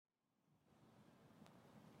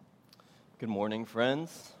Good morning,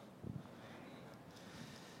 friends.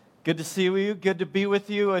 Good to see you. Good to be with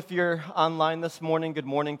you. If you're online this morning, good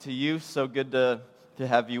morning to you. So good to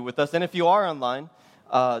have you with us. And if you are online,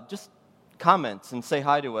 just comment and say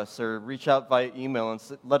hi to us or reach out via email and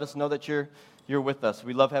let us know that you're with us.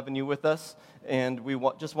 We love having you with us, and we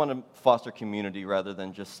just want to foster community rather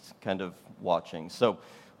than just kind of watching. So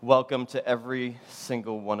welcome to every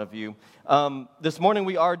single one of you. This morning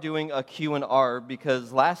we are doing a Q&R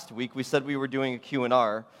because last week we said we were doing a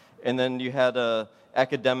Q&R, and then you had a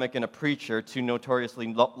academic and a preacher, two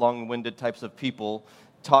notoriously long-winded types of people,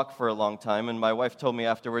 talk for a long time. And my wife told me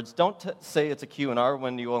afterwards, don't say it's a Q&R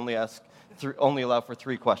when you only allow for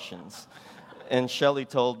 3 questions. And Shelly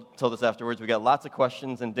told us afterwards we got lots of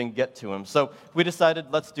questions and didn't get to them. So we decided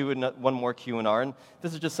let's do one more Q&R. And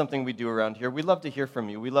this is just something we do around here. We love to hear from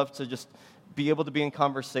you. We love to just be able to be in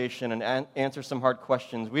conversation and answer some hard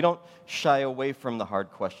questions. We don't shy away from the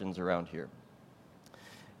hard questions around here.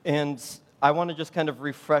 And I want to just kind of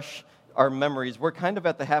refresh our memories. We're kind of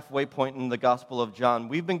at the halfway point in the Gospel of John.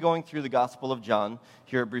 We've been going through the Gospel of John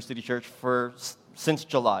here at Brew City Church since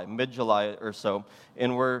July, mid-July or so,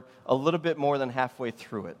 and we're a little bit more than halfway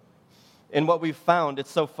through it. And what we found,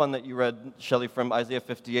 it's so fun that you read, Shelly, from Isaiah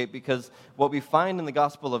 58, because what we find in the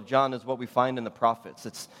Gospel of John is what we find in the prophets.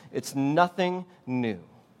 It's nothing new.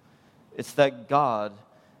 It's that God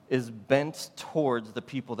is bent towards the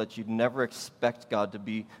people that you'd never expect God to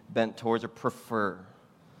be bent towards or prefer.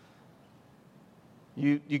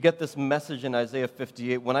 You get this message in Isaiah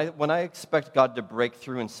 58. When I expect God to break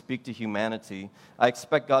through and speak to humanity, I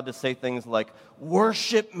expect God to say things like,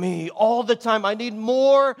 worship me all the time. I need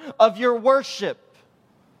more of your worship.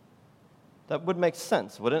 That would make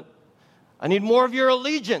sense, wouldn't it? I need more of your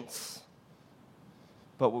allegiance.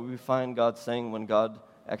 But what we find God saying when God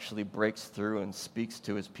actually breaks through and speaks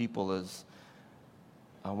to his people is,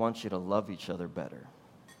 I want you to love each other better.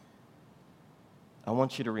 I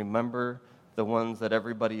want you to remember the ones that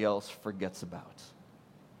everybody else forgets about.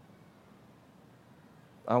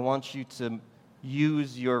 I want you to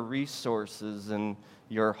use your resources and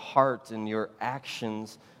your heart and your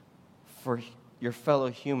actions for your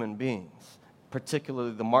fellow human beings,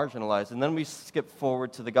 particularly the marginalized. And then we skip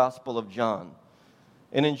forward to the Gospel of John.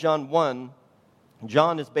 And in John 1,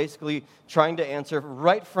 John is basically trying to answer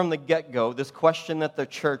right from the get-go this question that the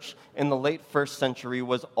church in the late first century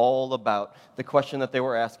was all about, the question that they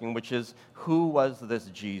were asking, which is, who was this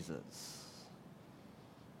Jesus?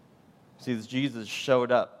 See, this Jesus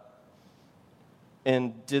showed up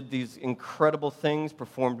and did these incredible things,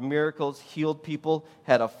 performed miracles, healed people,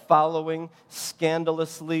 had a following,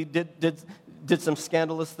 scandalously did some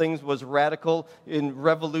scandalous things, was radical and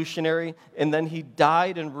revolutionary, and then he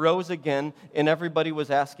died and rose again, and everybody was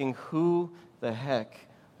asking, who the heck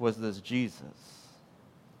was this Jesus?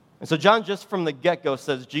 And so John, just from the get-go,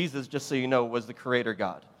 says Jesus, just so you know, was the creator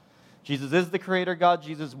God. Jesus is the creator God.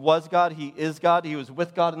 Jesus was God. He is God. He was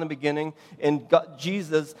with God in the beginning. And God,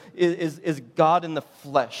 Jesus is God in the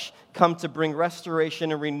flesh, come to bring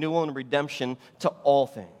restoration and renewal and redemption to all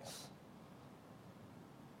things.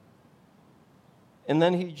 And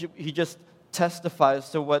then he just testifies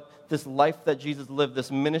to what this life that Jesus lived, this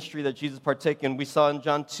ministry that Jesus partook in. We saw in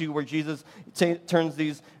John 2 where Jesus turns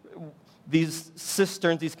these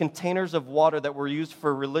cisterns, these containers of water that were used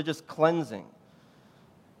for religious cleansing.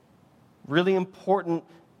 Really important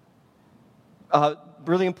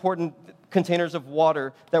containers of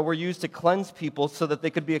water that were used to cleanse people so that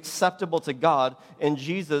they could be acceptable to God, and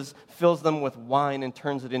Jesus fills them with wine and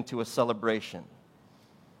turns it into a celebration.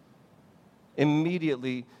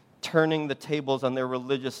 Immediately turning the tables on their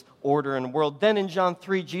religious order and world. Then in John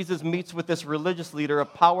 3, Jesus meets with this religious leader, a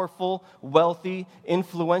powerful, wealthy,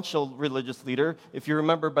 influential religious leader, if you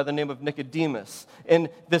remember, by the name of Nicodemus. And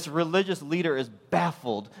this religious leader is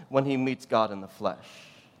baffled when he meets God in the flesh.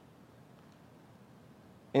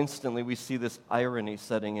 Instantly, we see this irony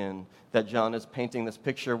setting in, that John is painting this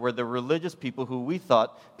picture where the religious people who we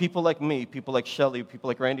thought, people like me, people like Shelly, people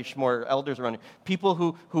like Randy Schmor, elders around here, people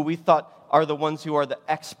who we thought are the ones who are the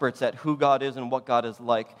experts at who God is and what God is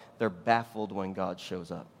like, they're baffled when God shows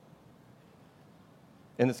up.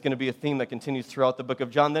 And it's going to be a theme that continues throughout the book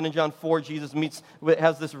of John. Then in John 4, Jesus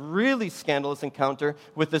has this really scandalous encounter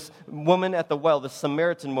with this woman at the well, this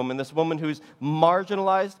Samaritan woman, this woman who's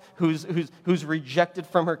marginalized, who's rejected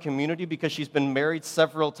from her community because she's been married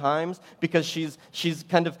several times, because she's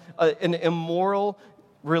kind of an immoral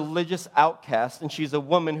religious outcast, and she's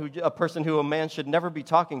a person who a man should never be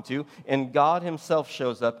talking to, and God himself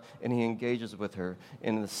shows up and he engages with her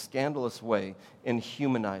in a scandalous way and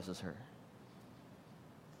humanizes her.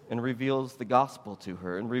 and reveals the gospel to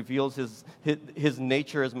her and reveals his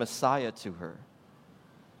nature as Messiah to her.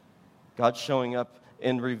 God showing up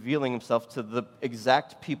and revealing himself to the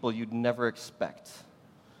exact people you'd never expect.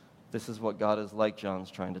 This is what God is like,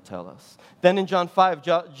 John's trying to tell us. Then in John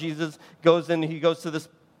 5, Jesus goes to this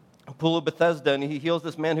pool of Bethesda, and he heals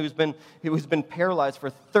this man who's been paralyzed for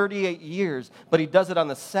 38 years, but he does it on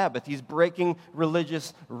the Sabbath. He's breaking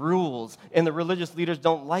religious rules, and the religious leaders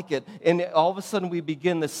don't like it. And all of a sudden, we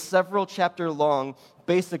begin this several chapter long,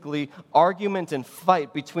 basically, argument and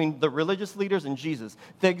fight between the religious leaders and Jesus.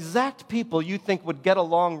 The exact people you think would get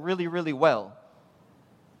along really, really well.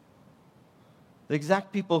 The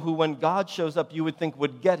exact people who, when God shows up, you would think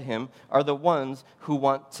would get him, are the ones who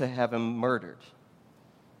want to have him murdered.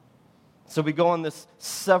 So we go on this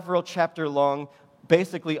several chapter long,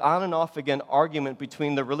 basically on and off again argument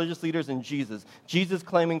between the religious leaders and Jesus. Jesus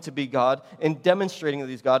claiming to be God and demonstrating that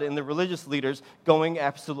he's God, and the religious leaders going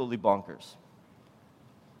absolutely bonkers.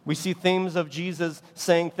 We see themes of Jesus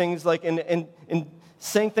saying things like, and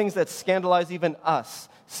saying things that scandalize even us.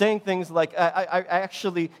 Saying things like, I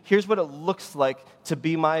actually, here's what it looks like to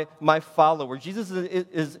be my follower. Jesus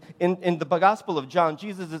is in the Gospel of John,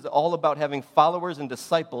 Jesus is all about having followers and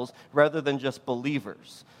disciples rather than just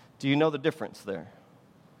believers. Do you know the difference there?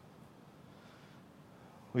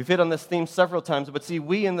 We've hit on this theme several times, but see,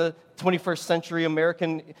 we in the 21st century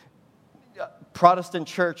American Protestant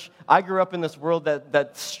church, I grew up in this world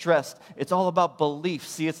that stressed, it's all about belief.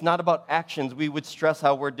 See, it's not about actions. We would stress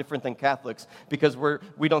how we're different than Catholics because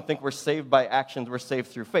we don't think we're saved by actions, we're saved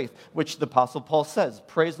through faith, which the Apostle Paul says,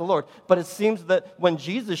 praise the Lord. But it seems that when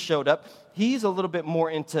Jesus showed up, he's a little bit more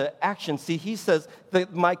into action. See, he says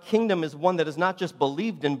that my kingdom is one that is not just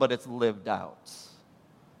believed in, but it's lived out.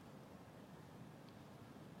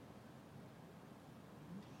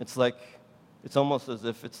 It's almost as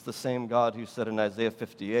if it's the same God who said in Isaiah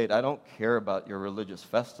 58, I don't care about your religious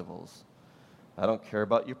festivals. I don't care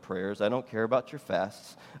about your prayers. I don't care about your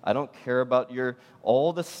fasts. I don't care about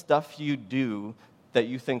all the stuff you do that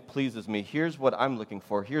you think pleases me. Here's what I'm looking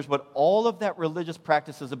for. Here's what all of that religious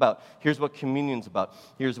practice is about. Here's what communion's about.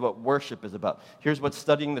 Here's what worship is about. Here's what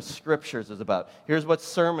studying the scriptures is about. Here's what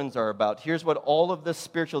sermons are about. Here's what all of this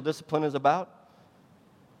spiritual discipline is about.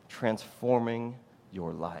 Transforming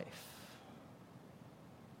your life.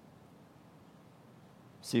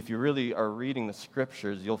 See, if you really are reading the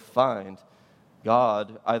scriptures, you'll find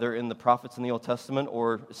God, either in the prophets in the Old Testament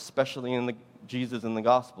or especially in Jesus in the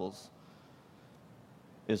Gospels,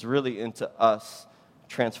 is really into us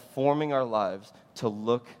transforming our lives to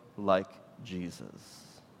look like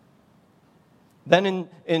Jesus. Then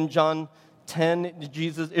in John 10,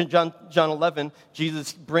 in John 11,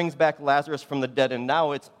 Jesus brings back Lazarus from the dead, and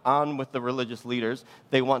now it's on with the religious leaders.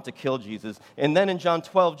 They want to kill Jesus. And then in John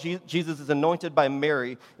 12, Jesus is anointed by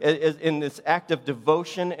Mary in this act of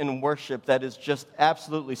devotion and worship that is just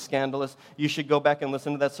absolutely scandalous. You should go back and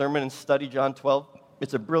listen to that sermon and study John 12.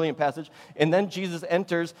 It's a brilliant passage. And then Jesus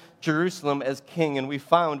enters Jerusalem as king, and we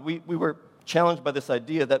were challenged by this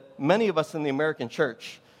idea that many of us in the American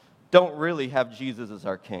church don't really have Jesus as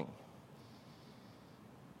our king.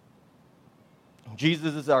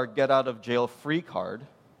 Jesus is our get-out-of-jail-free card.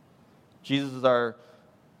 Jesus is our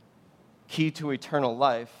key to eternal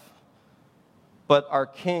life. But our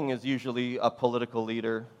king is usually a political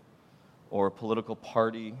leader or a political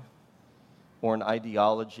party or an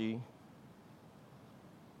ideology.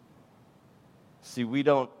 See, we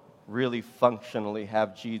don't really functionally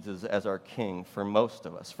have Jesus as our king for most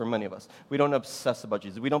of us, for many of us. We don't obsess about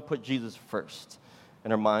Jesus. We don't put Jesus first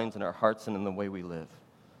in our minds and our hearts and in the way we live.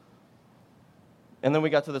 And then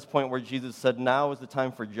we got to this point where Jesus said, now is the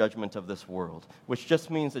time for judgment of this world, which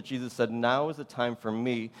just means that Jesus said, now is the time for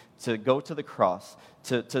me to go to the cross,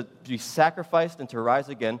 to be sacrificed and to rise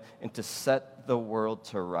again, and to set the world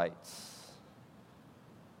to rights.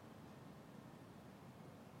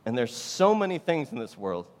 And there's so many things in this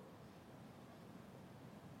world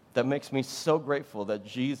that makes me so grateful that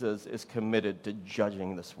Jesus is committed to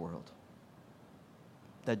judging this world.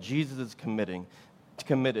 That Jesus is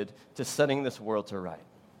committed to setting this world to right.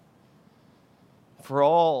 For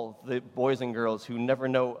all the boys and girls who never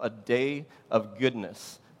know a day of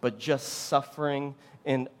goodness, but just suffering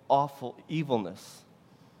and awful evilness,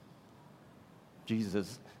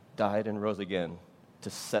 Jesus died and rose again to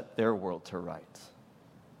set their world to right,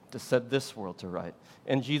 to set this world to right.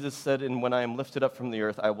 And Jesus said, and when I am lifted up from the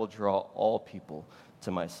earth, I will draw all people to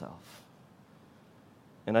myself.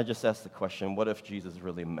 And I just asked the question, what if Jesus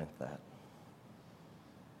really meant that?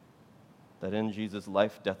 That in Jesus'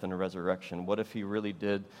 life, death, and resurrection, what if he really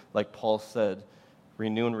did, like Paul said,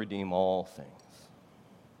 renew and redeem all things?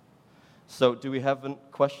 So do we have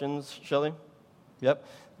questions, Shelly? Yep,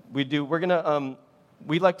 we do. We're an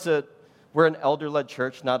elder-led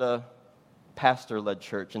church, not a pastor-led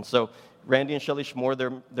church. And so Randy and Shelly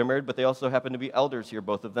Schmor, they're married, but they also happen to be elders here,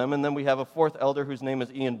 both of them. And then we have a fourth elder whose name is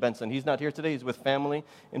Ian Benson. He's not here today. He's with family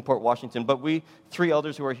in Port Washington. But we three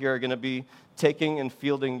elders who are here are going to be taking and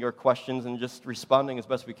fielding your questions and just responding as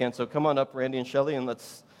best we can. So come on up, Randy and Shelly, and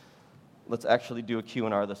let's actually do a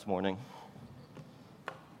Q&R this morning.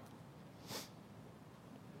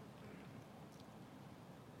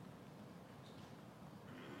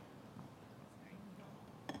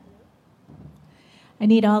 I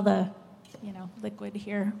need all the, liquid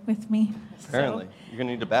here with me. Apparently. You're going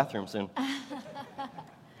to need a bathroom soon.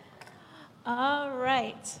 All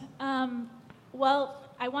right. Well,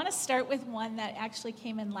 I want to start with one that actually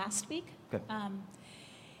came in last week. Okay.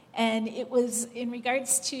 And it was in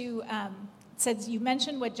regards to, it says, you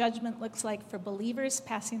mentioned what judgment looks like for believers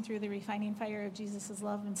passing through the refining fire of Jesus'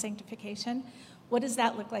 love and sanctification. What does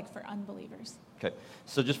that look like for unbelievers? Okay,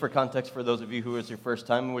 so just for context for those of you who is your first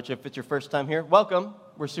time, which if it's your first time here, welcome.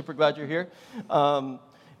 We're super glad you're here.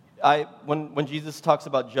 When Jesus talks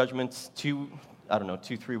about judgments 3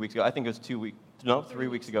 weeks ago, I think it was 3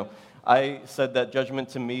 weeks ago, I said that judgment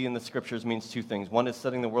to me in the scriptures means two things. One is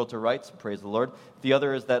setting the world to rights, praise the Lord. The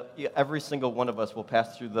other is that every single one of us will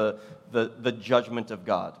pass through the judgment of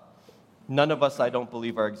God. None of us, I don't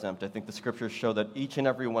believe, are exempt. I think the scriptures show that each and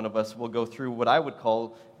every one of us will go through what I would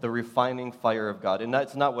call the refining fire of God. And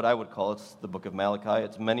it's not what I would call, it's the book of Malachi.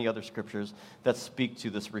 It's many other scriptures that speak to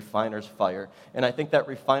this refiner's fire. And I think that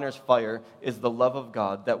refiner's fire is the love of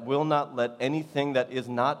God that will not let anything that is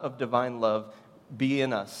not of divine love be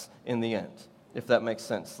in us in the end, if that makes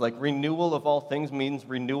sense. Like renewal of all things means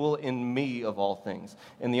renewal in me of all things.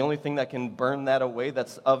 And the only thing that can burn that away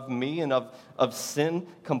that's of me and of sin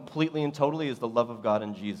completely and totally is the love of God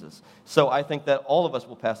in Jesus. So I think that all of us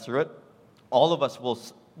will pass through it. All of us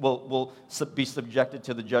will be subjected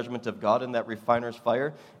to the judgment of God in that refiner's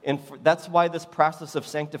fire. And that's why this process of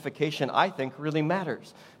sanctification, I think, really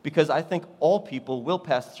matters. Because I think all people will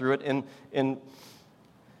pass through it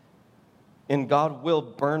and God will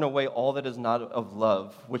burn away all that is not of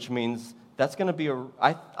love, which means that's going to be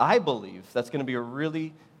I believe that's going to be a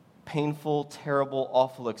really painful, terrible,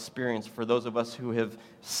 awful experience for those of us who have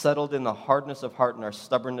settled in the hardness of heart and our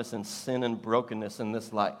stubbornness and sin and brokenness in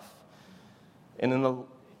this life. And in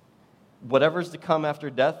whatever's to come after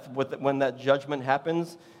death, when that judgment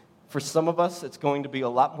happens, for some of us, it's going to be a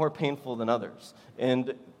lot more painful than others.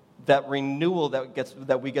 And that renewal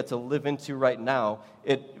that we get to live into right now,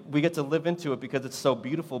 we get to live into it because it's so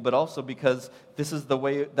beautiful, but also because this is the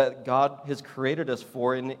way that God has created us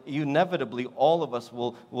for, and inevitably all of us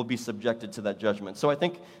will be subjected to that judgment. So I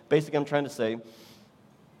think basically I'm trying to say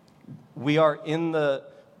we are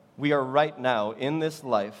right now in this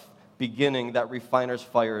life beginning that refiner's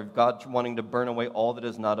fire of God wanting to burn away all that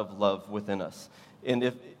is not of love within us. And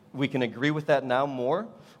if we can agree with that now more,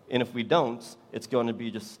 and if we don't, it's going to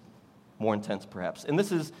be just more intense perhaps. And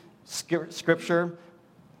this is scripture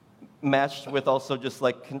matched with also just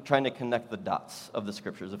like trying to connect the dots of the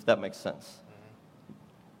scriptures, if that makes sense.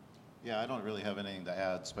 Mm-hmm. Yeah, I don't really have anything to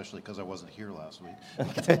add, especially because I wasn't here last week.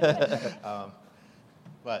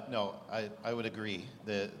 But no, I would agree.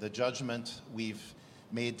 The judgment we've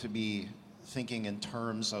made to be thinking in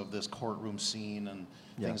terms of this courtroom scene and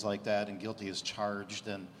things like that, and guilty as charged,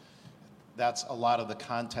 and that's a lot of the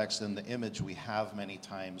context and the image we have many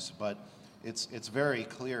times, but it's very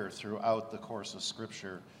clear throughout the course of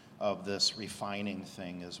Scripture of this refining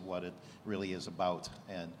thing is what it really is about.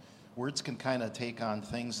 And words can kind of take on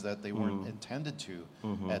things that they weren't intended to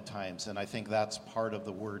at times, and I think that's part of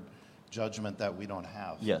the word judgment that we don't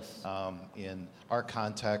have in our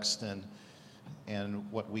context and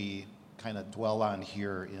what we kind of dwell on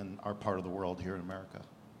here in our part of the world here in America.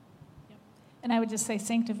 And I would just say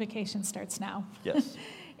sanctification starts now. Yes.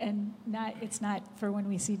 And it's not for when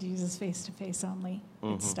we see Jesus face to face only.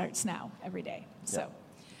 It starts now, every day. So,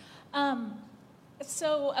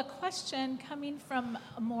 so a question coming from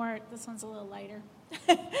this one's a little lighter,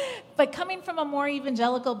 but coming from a more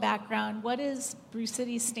evangelical background, what is Brew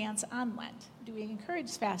City's stance on Lent? Do we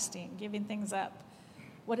encourage fasting, giving things up?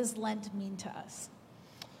 What does Lent mean to us?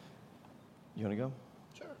 You want to go?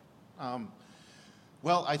 Sure.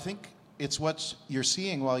 Well, I think it's what you're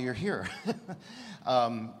seeing while you're here.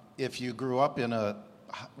 If you grew up in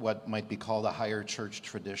what might be called a higher church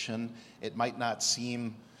tradition, it might not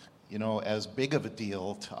seem, as big of a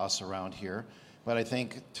deal to us around here. But I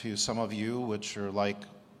think to some of you, which are like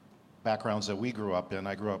backgrounds that we grew up in,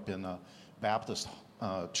 I grew up in a Baptist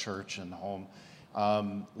church and home,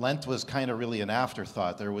 Lent was kind of really an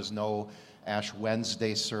afterthought. There was no Ash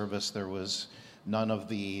Wednesday service. There was none of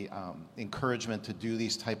the encouragement to do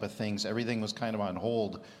these type of things. Everything was kind of on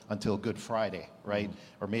hold until Good Friday, right?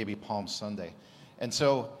 Or maybe Palm Sunday. And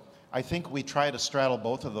so I think we try to straddle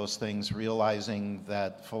both of those things, realizing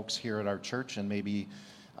that folks here at our church, and maybe,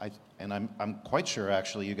 I'm quite sure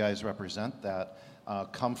actually you guys represent that,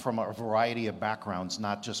 come from a variety of backgrounds,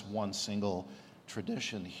 not just one single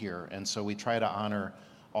tradition here. And so we try to honor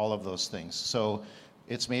all of those things. So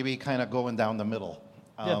it's maybe kind of going down the middle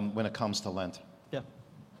when it comes to Lent. Yeah.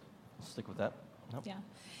 Stick with that. Nope. Yeah.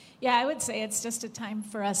 Yeah, I would say it's just a time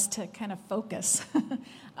for us to kind of focus.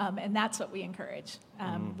 And that's what we encourage.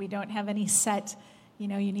 We don't have any set, you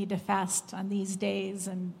need to fast on these days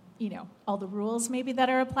and, all the rules maybe that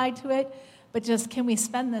are applied to it. But just can we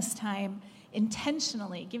spend this time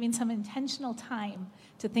intentionally, giving some intentional time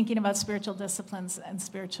to thinking about spiritual disciplines and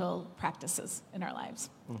spiritual practices in our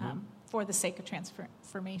lives for the sake of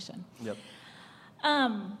transformation. Yep.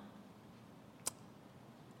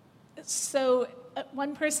 So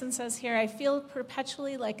one person says here, I feel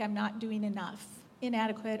perpetually like I'm not doing enough,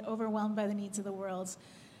 inadequate, overwhelmed by the needs of the world.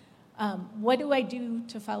 What do I do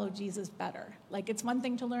to follow Jesus better? Like, it's one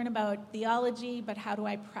thing to learn about theology, but how do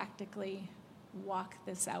I practically walk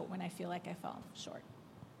this out when I feel like I fall short?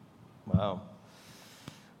 Wow.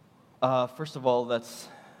 First of all, that's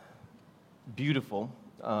beautiful.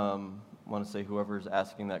 I want to say whoever's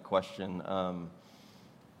asking that question,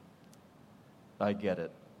 I get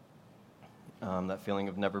it. That feeling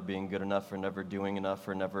of never being good enough or never doing enough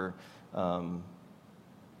or never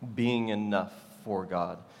being enough for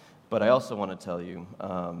God. But I also want to tell you,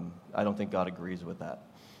 I don't think God agrees with that.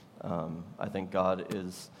 I think God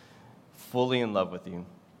is fully in love with you,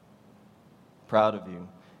 proud of you,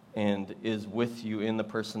 and is with you in the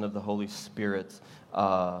person of the Holy Spirit,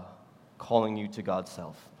 calling you to God's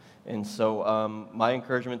self. And so my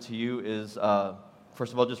encouragement to you is,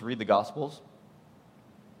 first of all, just read the Gospels.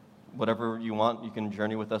 Whatever you want, you can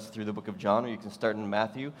journey with us through the book of John, or you can start in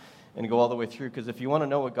Matthew and go all the way through. Because if you want to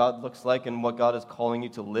know what God looks like and what God is calling you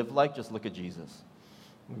to live like, just look at Jesus.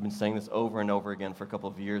 We've been saying this over and over again for a couple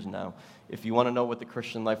of years now. If you want to know what the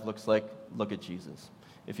Christian life looks like, look at Jesus.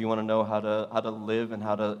 If you want to know how to live and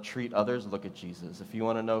how to treat others, look at Jesus. If you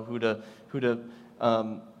want to know who to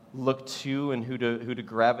look to and who to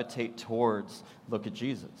gravitate towards, look at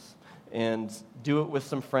Jesus. And do it with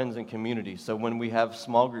some friends and community. So when we have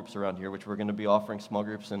small groups around here, which we're going to be offering small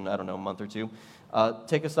groups in, a month or two,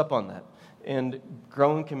 take us up on that. And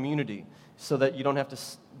grow in community so that you don't have to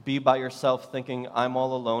be by yourself thinking, I'm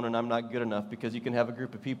all alone and I'm not good enough, because you can have a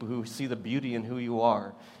group of people who see the beauty in who you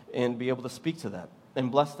are and be able to speak to that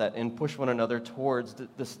and bless that and push one another towards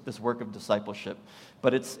this work of discipleship.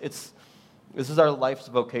 But this is our life's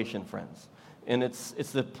vocation, friends. And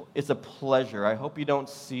it's a pleasure. I hope you don't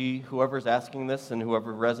see, whoever's asking this and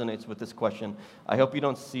whoever resonates with this question, I hope you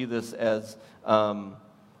don't see this as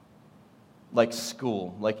like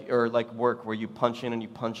school, or like work where you punch in and you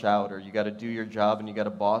punch out, or you got to do your job and you got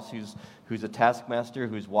a boss who's a taskmaster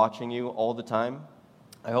who's watching you all the time.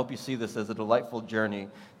 I hope you see this as a delightful journey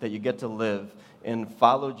that you get to live and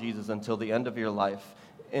follow Jesus until the end of your life.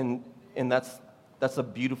 And that's a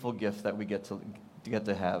beautiful gift that we get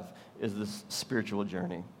to have, is this spiritual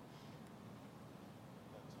journey.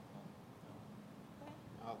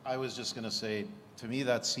 I was just going to say, to me,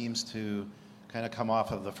 that seems to kind of come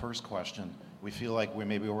off of the first question. We feel like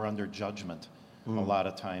we're under judgment a lot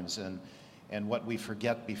of times, and what we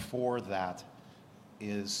forget before that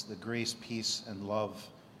is the grace, peace, and love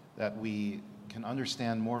that we can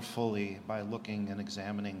understand more fully by looking and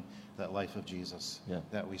examining that life of Jesus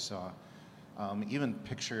that we saw. Even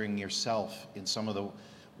picturing yourself in some of the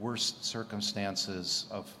worst circumstances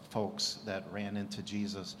of folks that ran into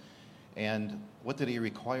Jesus. And what did he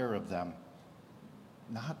require of them?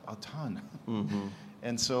 Not a ton. Mm-hmm.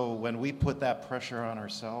 And so when we put that pressure on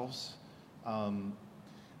ourselves,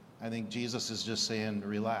 I think Jesus is just saying,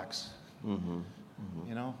 relax. Mm-hmm.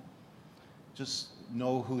 Mm-hmm. Just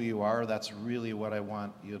know who you are. That's really what I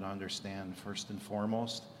want you to understand first and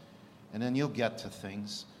foremost. And then you'll get to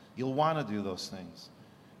things. You'll want to do those things,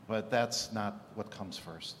 but that's not what comes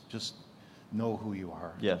first. Just know who you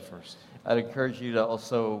are first. I'd encourage you to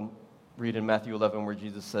also read in Matthew 11 where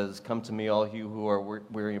Jesus says, come to me, all you who are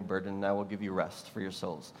weary and burdened, and I will give you rest for your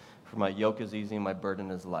souls. For my yoke is easy and my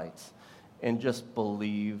burden is light. And just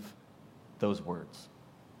believe those words.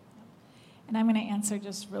 And I'm going to answer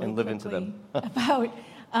just really and live quickly into them. about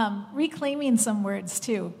reclaiming some words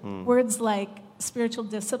too. Words like spiritual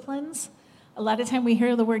disciplines. A lot of time we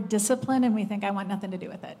hear the word discipline and we think, I want nothing to do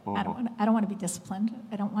with it. I don't want to be disciplined.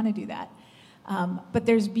 I don't want to do that. But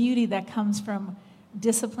there's beauty that comes from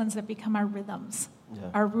disciplines that become our rhythms,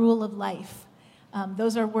 our rule of life.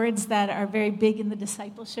 Those are words that are very big in the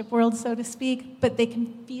discipleship world, so to speak, but they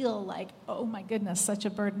can feel like, oh my goodness, such a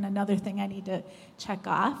burden, another thing I need to check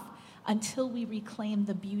off, until we reclaim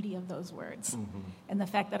the beauty of those words. And the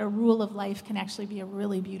fact that a rule of life can actually be a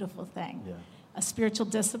really beautiful thing. Yeah. A spiritual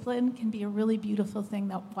discipline can be a really beautiful thing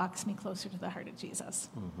that walks me closer to the heart of Jesus.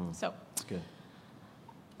 So, that's good.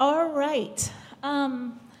 All right.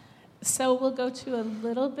 So we'll go to a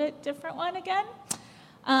little bit different one again.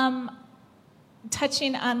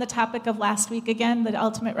 Touching on the topic of last week again, the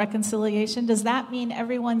ultimate reconciliation, does that mean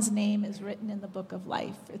everyone's name is written in the book of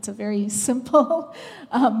life? It's a very simple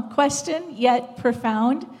question, yet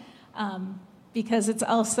profound, because it's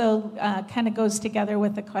also kind of goes together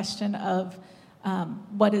with the question of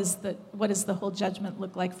what does the whole judgment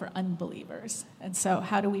look like for unbelievers? And so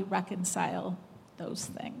how do we reconcile those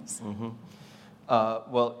things?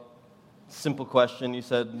 Well, simple question. You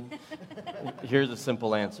said, here's a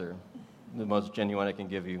simple answer. The most genuine I can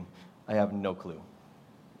give you. I have no clue.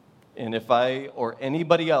 And if I or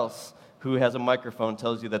anybody else who has a microphone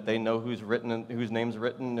tells you that they know whose name's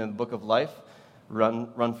written in the book of life,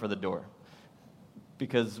 run for the door.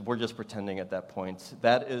 Because we're just pretending at that point.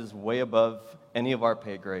 That is way above any of our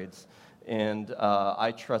pay grades. And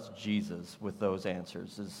I trust Jesus with those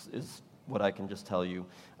answers, is what I can just tell you.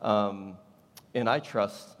 And I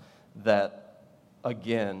trust that,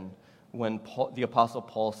 again, when the Apostle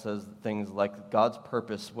Paul says things like God's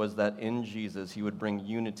purpose was that in Jesus he would bring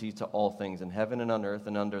unity to all things in heaven and on earth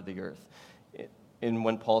and under the earth. And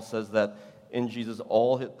when Paul says that in Jesus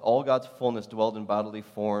all God's fullness dwelled in bodily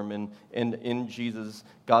form, and in Jesus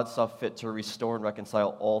God saw fit to restore and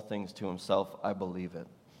reconcile all things to himself, I believe it.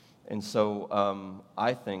 And so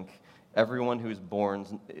I think everyone who's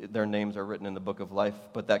born, their names are written in the book of life,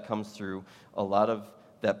 but that comes through a lot of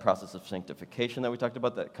that process of sanctification that we talked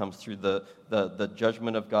about, that comes through the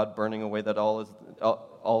judgment of God burning away that all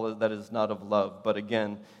that is not of love. But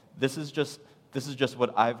again, this is just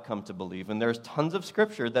what I've come to believe. And there's tons of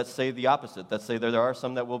scripture that say the opposite, that say there are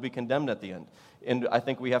some that will be condemned at the end. And I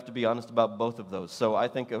think we have to be honest about both of those. So I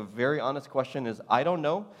think a very honest question is, I don't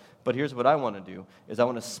know, but here's what I want to do, is I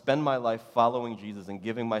want to spend my life following Jesus and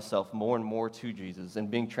giving myself more and more to Jesus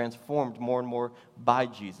and being transformed more and more by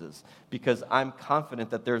Jesus, because I'm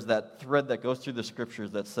confident that there's that thread that goes through the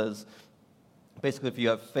scriptures that says, basically, if you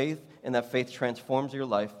have faith and that faith transforms your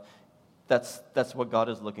life, that's what God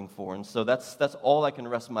is looking for. And so that's all I can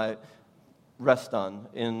rest on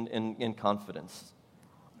in confidence.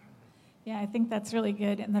 Yeah, I think that's really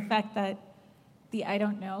good. And the fact that I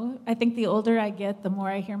don't know, I think the older I get, the more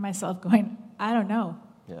I hear myself going, I don't know.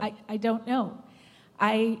 Yeah. I don't know.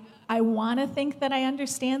 I want to think that I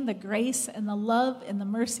understand the grace and the love and the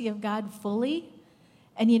mercy of God fully.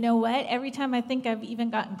 And you know what? Every time I think I've even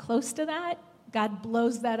gotten close to that, God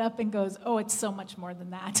blows that up and goes, oh, it's so much more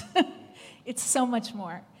than that. It's so much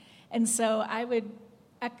more. And so I would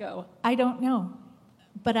echo, I don't know.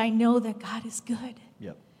 But I know that God is good.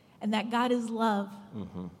 Yep. And that God is love.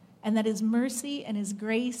 Mm-hmm. And that his mercy and his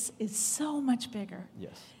grace is so much bigger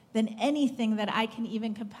than anything that I can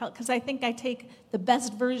even compel. Because I think I take the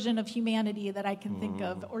best version of humanity that I can think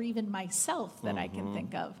of, or even myself that I can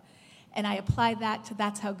think of, and I apply that to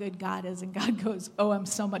that's how good God is. And God goes, oh, I'm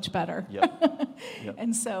so much better. Yep. Yep.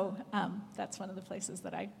 And so that's one of the places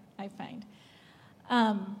that I find.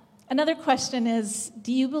 Another question is,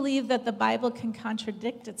 do you believe that the Bible can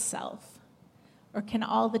contradict itself? Or can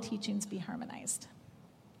all the teachings be harmonized?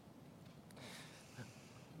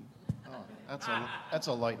 That's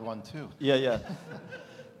a light one, too. Yeah.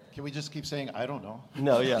 Can we just keep saying, I don't know?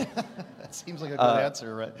 No, yeah. That seems like a good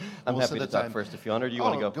answer, right? I'm happy to talk first if you want, or do you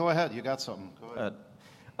want to go? Go ahead. You got something. Go ahead.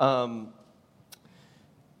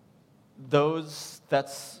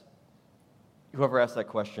 Whoever asked that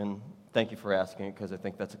question, thank you for asking it, because I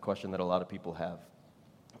think that's a question that a lot of people have.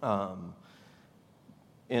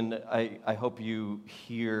 And I hope you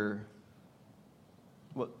hear...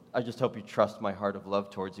 Well, I just hope you trust my heart of love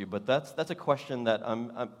towards you. But that's a question that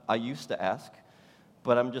I used to ask,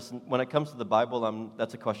 but when it comes to the Bible,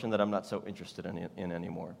 that's a question that I'm not so interested in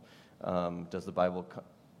anymore. Does the Bible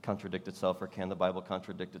contradict itself, or can the Bible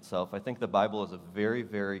contradict itself? I think the Bible is a very,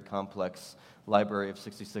 very complex library of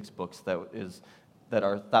 66 books that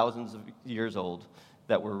are thousands of years old,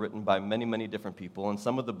 that were written by many, many different people. And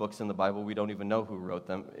some of the books in the Bible, we don't even know who wrote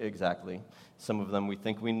them exactly. Some of them we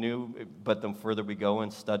think we knew, but the further we go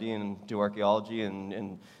and study and do archaeology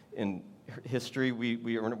and in history,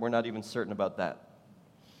 we're not even certain about that.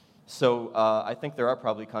 So I think there are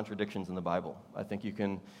probably contradictions in the Bible. I think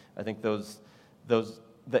those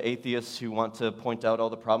the atheists who want to point out all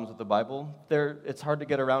the problems with the Bible, it's hard to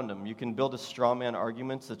get around them. You can build a straw man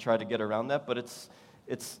argument to try to get around that, but it's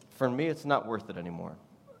for me, it's not worth it anymore.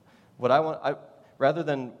 Rather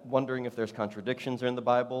than wondering if there's contradictions in the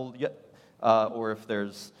Bible, or if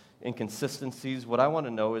there's inconsistencies, what I want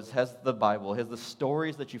to know is, has the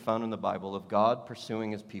stories that you found in the Bible of God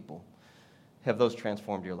pursuing his people, have those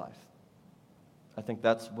transformed your life? I think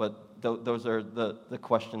those are the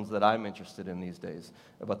questions that I'm interested in these days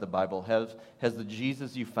about the Bible. Has the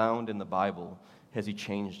Jesus you found in the Bible, has he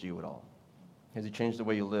changed you at all? Has he changed the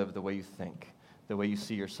way you live, the way you think, the way you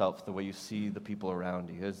see yourself, the way you see the people around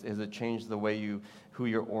you? Has it changed the way who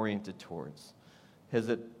you're oriented towards? Has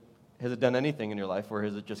it done anything in your life, or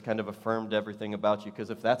has it just kind of affirmed everything about you? Because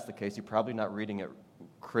if that's the case, you're probably not reading it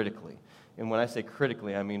critically. And when I say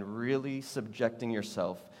critically, I mean really subjecting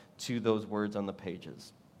yourself to those words on the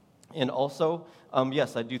pages. And also,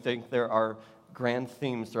 yes, I do think there are grand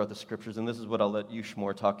themes throughout the scriptures, and this is what I'll let you,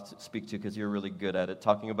 Schmor, speak to, because you're really good at it,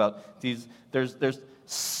 talking about these. There's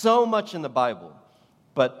so much in the Bible,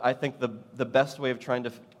 but I think the best way of trying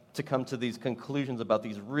to come to these conclusions about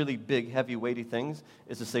these really big, heavy, weighty things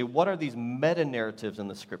is to say, what are these meta-narratives in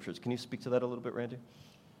the scriptures? Can you speak to that a little bit, Randy?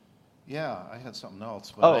 Yeah, I had something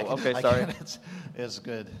else. But okay, sorry. It's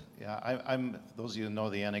good. Yeah, I'm. Those of you who know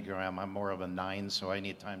the Enneagram, I'm more of a 9, so I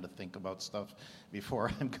need time to think about stuff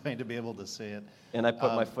before I'm going to be able to say it. And I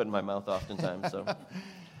put my foot in my mouth oftentimes. So.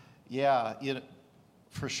 Yeah,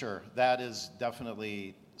 for sure. That is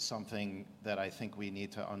definitely something that I think we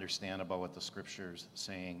need to understand about what the Scripture's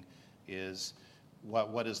saying is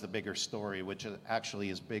what is the bigger story, which actually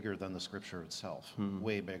is bigger than the Scripture itself,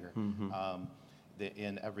 way bigger. Mm-hmm.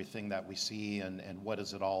 In everything that we see, and what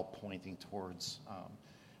is it all pointing towards,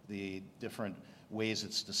 the different ways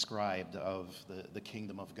it's described of the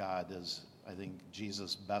kingdom of God is, I think,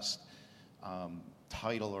 Jesus' best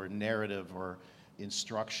title or narrative or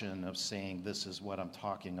instruction of saying, this is what I'm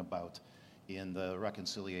talking about in the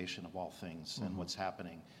reconciliation of all things and what's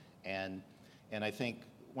happening. And I think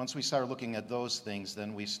once we start looking at those things,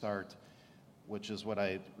 then we start, which is what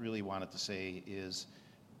I really wanted to say, is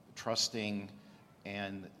trusting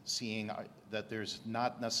and seeing that there's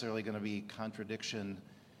not necessarily going to be contradiction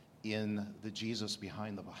in the Jesus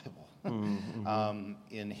behind the Bible,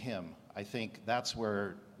 in him. I think that's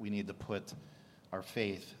where we need to put our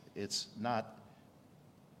faith. It's not,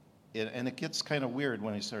 and it gets kind of weird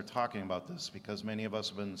when you start talking about this, because many of us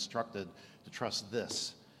have been instructed to trust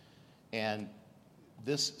this. And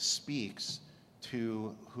this speaks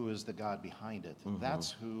to who is the God behind it.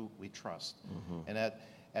 That's who we trust. And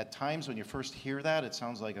at times when you first hear that, it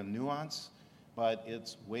sounds like a nuance, but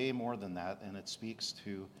it's way more than that, and it speaks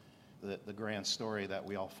to the grand story that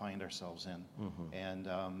we all find ourselves in, and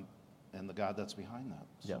the God that's behind that.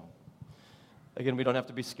 So. Yeah. Again, we don't have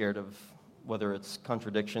to be scared of whether it's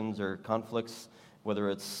contradictions or conflicts, whether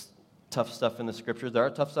it's tough stuff in the Scriptures. There are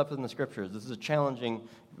tough stuff in the Scriptures. This is a challenging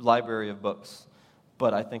library of books.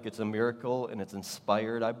 But I think it's a miracle, and it's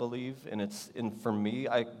inspired, I believe, and for me,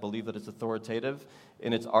 I believe that it's authoritative,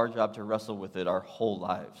 and it's our job to wrestle with it our whole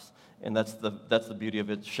lives. And that's the beauty of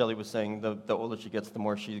it. Shelly was saying the older she gets, the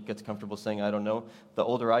more she gets comfortable saying, I don't know. The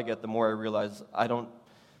older I get, the more I realize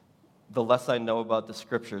the less I know about the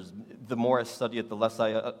Scriptures. The more I study it, the less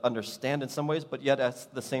I understand in some ways, but yet at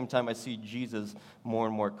the same time I see Jesus more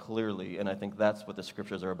and more clearly, and I think that's what the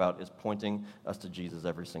Scriptures are about, is pointing us to Jesus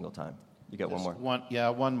every single time. You got one more?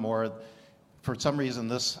 One more. For some reason,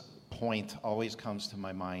 this point always comes to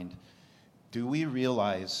my mind. Do we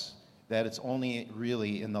realize that it's only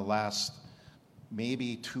really in the last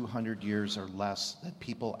maybe 200 years or less that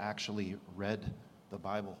people actually read the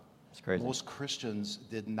Bible? It's crazy. Most Christians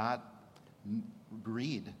did not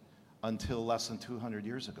read until less than 200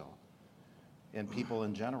 years ago, and people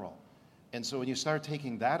in general. And so when you start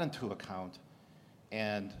taking that into account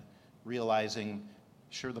and realizing,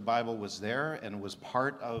 sure, the Bible was there and was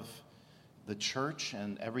part of the church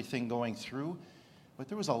and everything going through, but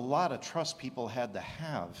there was a lot of trust people had to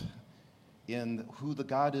have in who the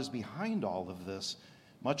God is behind all of this,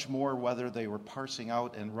 much more whether they were parsing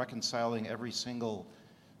out and reconciling every single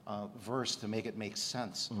verse to make it make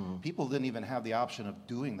sense. People didn't even have the option of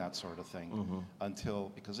doing that sort of thing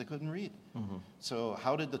because they couldn't read. So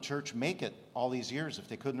how did the church make it all these years if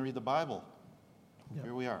they couldn't read the Bible? Yep.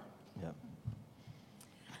 Here we are. Yep.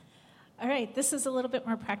 All right, this is a little bit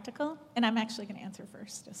more practical, and I'm actually going to answer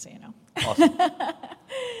first, just so you know.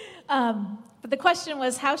 Awesome. But the question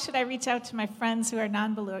was, how should I reach out to my friends who are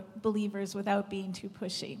non-believers without being too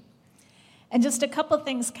pushy? And just a couple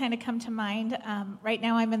things kind of come to mind. Right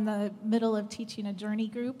now I'm in the middle of teaching a journey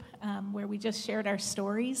group where we just shared our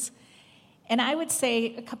stories. And I would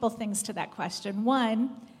say a couple things to that question.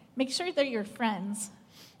 One, make sure they're your friends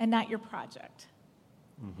and not your project.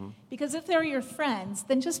 Because if they're your friends,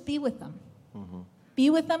 then just be with them. Be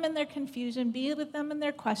with them in their confusion. Be with them in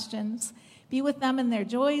their questions. Be with them in their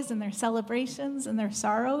joys and their celebrations and their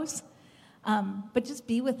sorrows. But just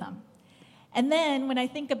be with them. And then when I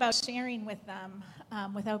think about sharing with them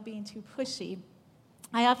without being too pushy,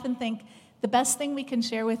 I often think the best thing we can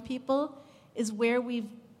share with people is where we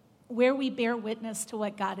bear witness to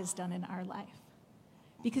what God has done in our life.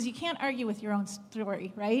 Because you can't argue with your own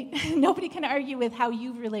story, right? Nobody can argue with how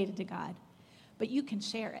you've related to God, but you can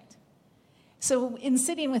share it. So in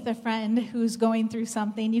sitting with a friend who's going through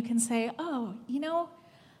something, you can say, oh,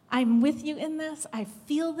 I'm with you in this. I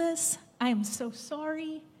feel this. I am so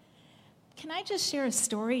sorry. Can I just share a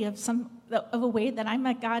story of a way that I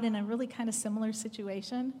met God in a really kind of similar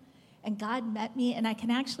situation? And God met me, and I can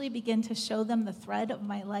actually begin to show them the thread of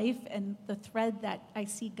my life and the thread that I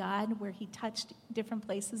see God where he touched different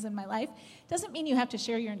places in my life. Doesn't mean you have to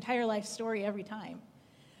share your entire life story every time.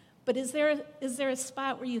 But is there a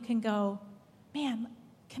spot where you can go, man,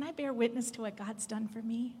 can I bear witness to what God's done for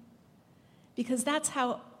me? Because that's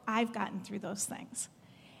how I've gotten through those things.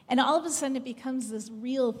 And all of a sudden it becomes this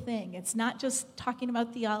real thing. It's not just talking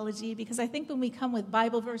about theology, because I think when we come with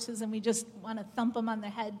Bible verses and we just want to thump them on the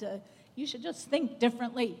head to, you should just think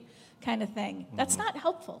differently kind of thing, that's not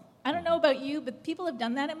helpful. I don't know about you, but people have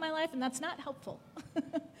done that in my life, and that's not helpful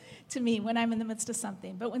to me when I'm in the midst of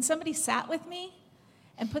something. But when somebody sat with me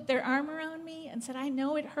and put their arm around me and said, I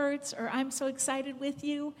know it hurts, or I'm so excited with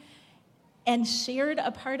you, and shared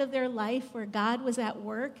a part of their life where God was at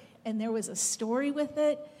work and there was a story with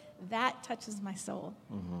it, that touches my soul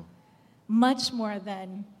much more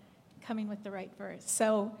than coming with the right verse.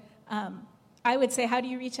 So I would say, how do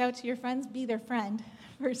you reach out to your friends? Be their friend,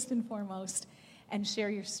 first and foremost, and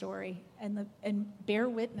share your story and bear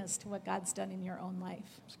witness to what God's done in your own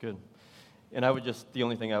life. It's good. And the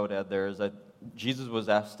only thing I would add there is that Jesus was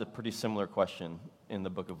asked a pretty similar question in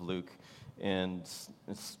the book of Luke. And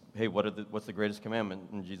it's, hey, what's the greatest commandment?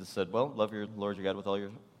 And Jesus said, well, love your Lord your God with all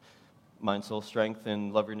your mind, soul, strength,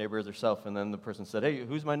 and love your neighbor as yourself. And then the person said, hey,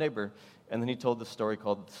 who's my neighbor? And then he told the story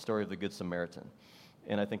called the story of the Good Samaritan.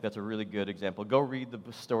 And I think that's a really good example. Go read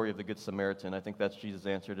the story of the Good Samaritan. I think that's Jesus'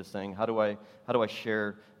 answer to saying, how do I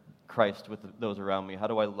share Christ with those around me? How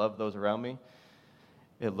do I love those around me?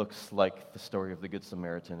 It looks like the story of the Good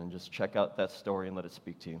Samaritan. And just check out that story and let it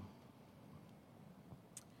speak to you.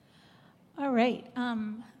 All right. Wait a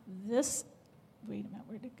minute,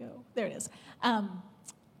 where'd it go? There it is.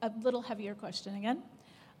 A little heavier question again.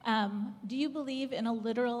 Do you believe in a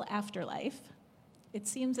literal afterlife? It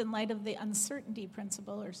seems in light of the uncertainty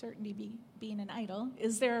principle, or certainty being an idol,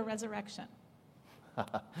 is there a resurrection?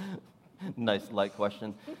 Nice light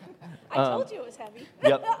question. I told you it was heavy.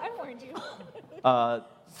 Yep. I warned you.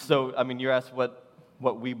 You asked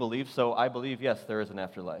what we believe. So I believe, yes, there is an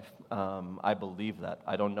afterlife. I believe that.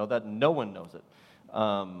 I don't know that. No one knows it.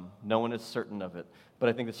 No one is certain of it. But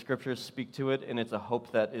I think the scriptures speak to it, and it's a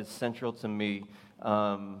hope that is central to me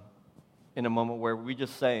in a moment where we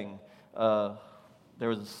just sang. There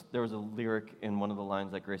was a lyric in one of the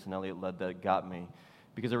lines that Grace and Elliot led that got me,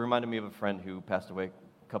 because it reminded me of a friend who passed away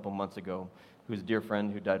a couple months ago, who's a dear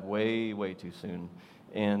friend who died way, way too soon.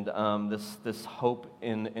 And this hope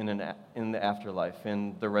in the afterlife,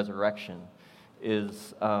 in the resurrection,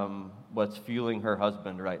 is what's fueling her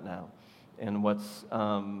husband right now, and what's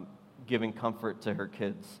giving comfort to her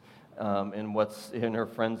kids, and what's in her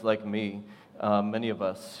friends like me, many of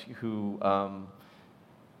us who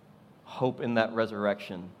hope in that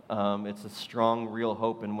resurrection. It's a strong, real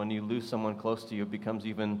hope, and when you lose someone close to you, it becomes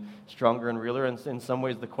even stronger and realer, and in some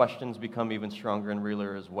ways the questions become even stronger and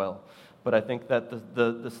realer as well. But I think that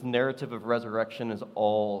this narrative of resurrection is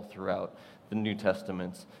all throughout the New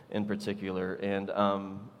Testament in particular, and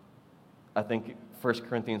I think 1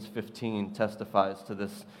 Corinthians 15 testifies to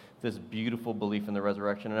this beautiful belief in the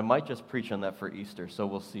resurrection, and I might just preach on that for Easter, so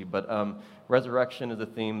we'll see. But resurrection is a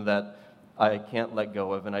theme that I can't let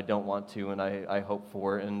go of, and I don't want to, and I hope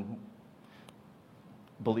for, and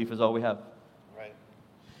belief is all we have. Right.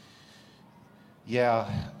 Yeah,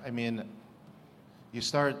 you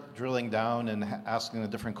start drilling down and asking the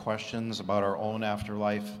different questions about our own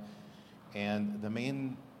afterlife, and the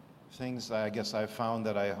main things that I guess I've found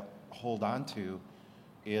that I hold on to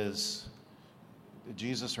is, did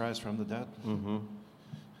Jesus rise from the dead? Mm-hmm.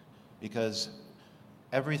 Because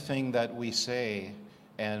everything that we say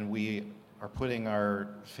and we are putting our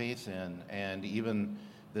faith in, and even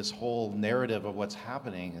this whole narrative of what's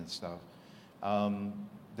happening and stuff,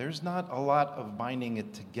 there's not a lot of binding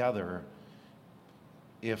it together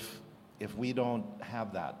if if we don't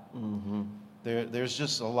have that. There's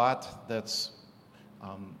just a lot that's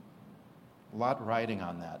a lot riding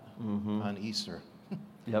on that on Easter.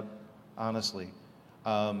 Yep. Honestly.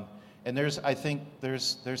 And I think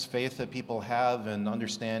there's faith that people have and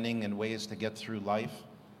understanding and ways to get through life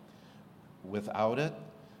without it.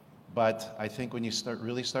 But I think when you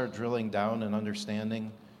really start drilling down and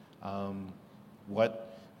understanding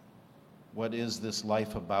what is this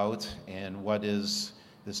life about, and what is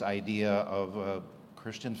this idea of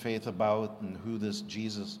Christian faith about, and who this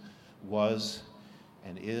Jesus was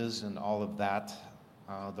and is, and all of that,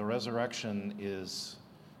 the resurrection is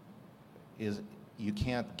you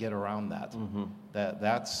can't get around that.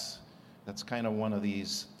 That's kind of one of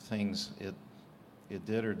these things. It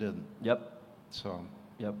did or didn't. Yep. So.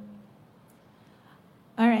 Yep.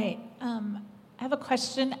 All right. I have a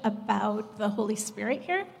question about the Holy Spirit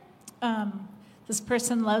here. This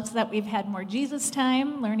person loves that we've had more Jesus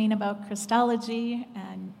time, learning about Christology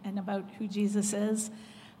and about who Jesus is.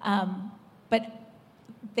 But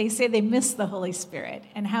they say they miss the Holy Spirit.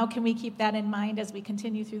 And how can we keep that in mind as we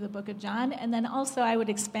continue through the book of John? And then also I would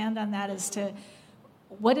expand on that as to,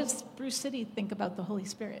 what does Brew City think about the Holy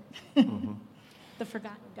Spirit? The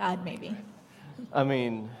forgotten God, maybe. I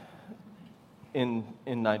mean, in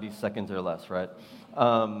 90 seconds or less, right?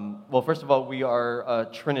 Well, first of all, we are a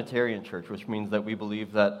Trinitarian church, which means that we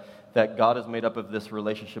believe that God is made up of this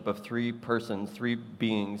relationship of three persons, three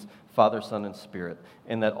beings, Father, Son, and Spirit,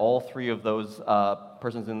 and that all three of those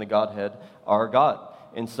persons in the Godhead are God.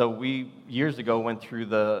 And so we, years ago, went through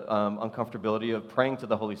the uncomfortability of praying to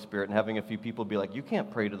the Holy Spirit and having a few people be like, you can't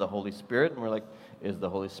pray to the Holy Spirit. And we're like, is the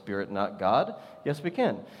Holy Spirit not God? Yes, we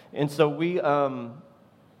can. And so we've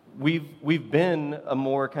been a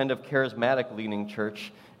more kind of charismatic-leaning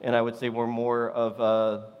church, and I would say we're more of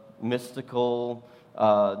a mystical,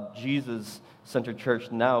 Jesus-centered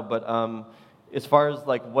church now. But as far as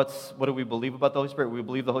like what do we believe about the Holy Spirit? We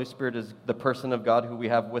believe the Holy Spirit is the person of God who we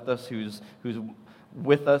have with us, who's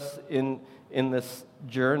with us in this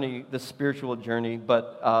journey, this spiritual journey.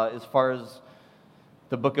 But as far as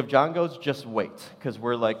the book of John goes, just wait, because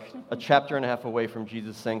we're like a chapter and a half away from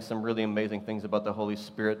Jesus saying some really amazing things about the Holy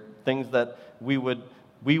Spirit, things that we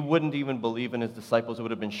wouldn't even believe in his disciples who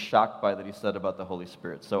would have been shocked by that he said about the Holy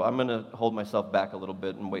Spirit. So I'm going to hold myself back a little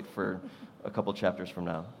bit and wait for a couple chapters from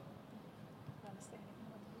now.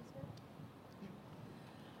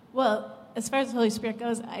 Well, as far as the Holy Spirit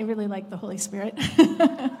goes, I really like the Holy Spirit.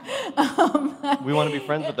 We want to be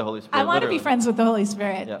friends with the Holy Spirit. I want to be friends with the Holy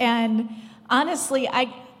Spirit. Yeah. And honestly,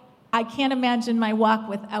 I can't imagine my walk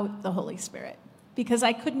without the Holy Spirit, because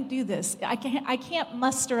I couldn't do this. I can't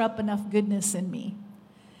muster up enough goodness in me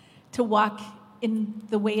to walk in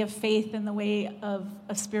the way of faith and the way of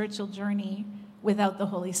a spiritual journey without the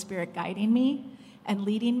Holy Spirit guiding me and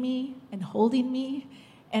leading me and holding me.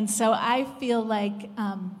 And so I feel like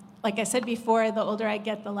I said before, the older I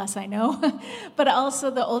get, the less I know. But also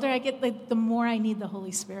the older I get, the more I need the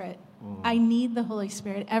Holy Spirit. I need the Holy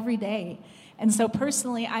Spirit every day. And so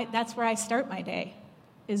personally, that's where I start my day,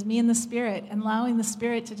 is me and the Spirit, and allowing the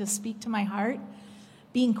Spirit to just speak to my heart,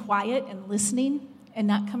 being quiet and listening, and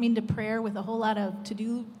not coming to prayer with a whole lot of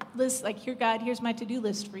to-do lists, like, here, God, here's my to-do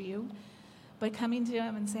list for you. But coming to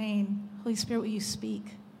him and saying, Holy Spirit, will you speak?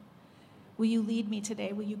 Will you lead me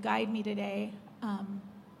today? Will you guide me today?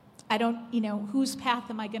 I don't, whose path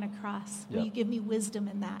am I going to cross? Will Yep. you give me wisdom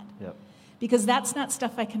in that? Yep. Because that's not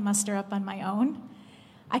stuff I can muster up on my own.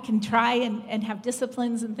 I can try and have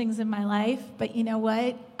disciplines and things in my life, but you know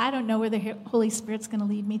what? I don't know where the Holy Spirit's going to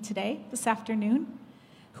lead me today, this afternoon,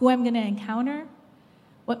 who I'm going to encounter,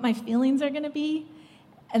 what my feelings are going to be.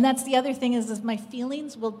 And that's the other thing is my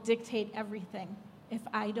feelings will dictate everything if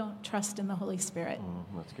I don't trust in the Holy Spirit.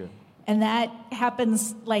 That's good. And that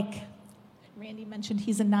happens, like Randy mentioned,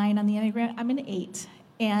 he's a 9 on the Enneagram. I'm an 8.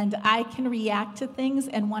 And I can react to things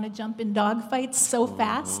and want to jump in dogfights so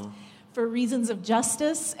fast for reasons of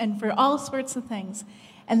justice and for all sorts of things.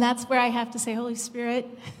 And that's where I have to say, Holy Spirit,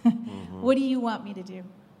 what do you want me to do?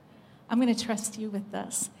 I'm going to trust you with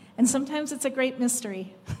this. And sometimes it's a great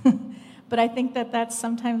mystery. But I think that's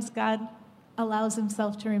sometimes God allows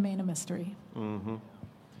himself to remain a mystery.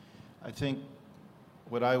 I think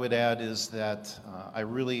what I would add is that I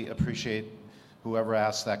really appreciate whoever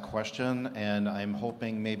asked that question, and I'm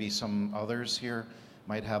hoping maybe some others here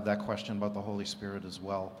might have that question about the Holy Spirit as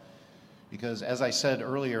well. Because as I said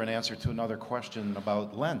earlier in answer to another question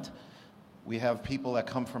about Lent, we have people that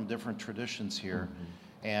come from different traditions here.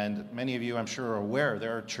 And many of you, I'm sure, are aware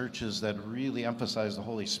there are churches that really emphasize the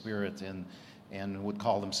Holy Spirit and would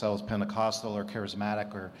call themselves Pentecostal or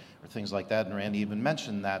charismatic or things like that. And Randy even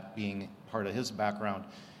mentioned that being part of his background.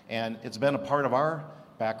 And it's been a part of our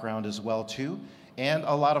background as well, too. And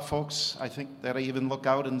a lot of folks, I think, that I even look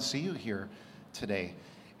out and see you here today.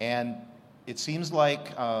 And it seems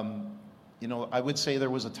like, I would say there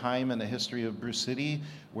was a time in the history of Brew City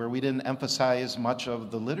where we didn't emphasize much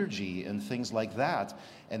of the liturgy and things like that.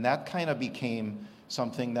 And that kind of became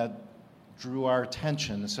something that drew our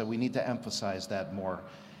attention, so we need to emphasize that more.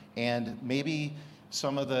 And maybe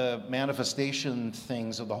some of the manifestation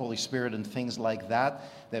things of the Holy Spirit and things like that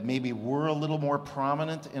maybe were a little more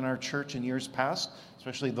prominent in our church in years past,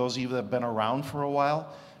 especially those of you that have been around for a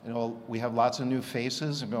while. We have lots of new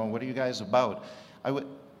faces and going, what are you guys about?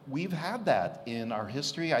 We've had that in our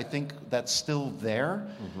history. I think that's still there.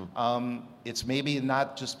 It's maybe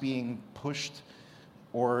not just being pushed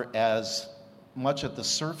or as much at the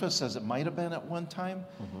surface as it might have been at one time,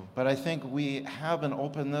 but I think we have an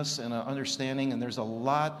openness and an understanding, and there's a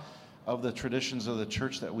lot of the traditions of the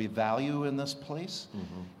church that we value in this place,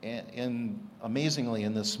 and amazingly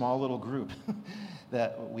in this small little group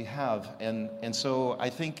that we have. And so I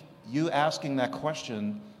think you asking that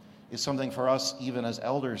question is something for us, even as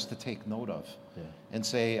elders, to take note of and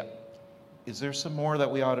say, is there some more that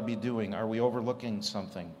we ought to be doing? Are we overlooking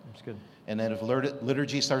something? That's good. And then if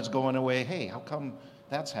liturgy starts going away, hey, how come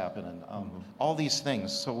that's happening? All these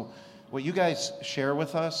things. So what you guys share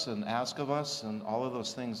with us and ask of us and all of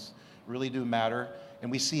those things really do matter.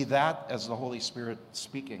 And we see that as the Holy Spirit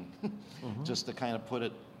speaking, just to kind of put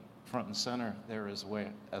it front and center there as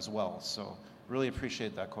well. So really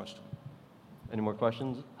appreciate that question. Any more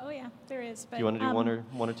questions? Oh, yeah, there is. But, do you want to do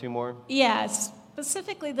one or two more? Yeah,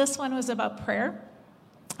 specifically this one was about prayer.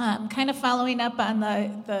 Kind of following up on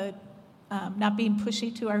the not being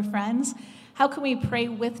pushy to our friends. How can we pray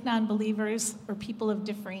with non-believers or people of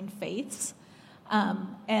differing faiths?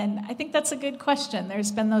 And I think that's a good question.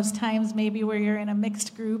 There's been those times maybe where you're in a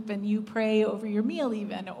mixed group and you pray over your meal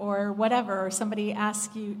even, or whatever, or somebody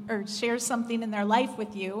asks you or shares something in their life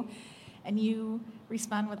with you, and you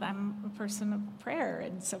respond with, I'm a person of prayer,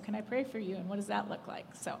 and so can I pray for you? And what does that look like?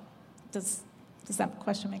 So does that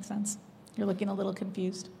question make sense? You're looking a little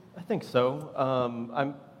confused. I think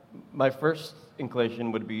so. My first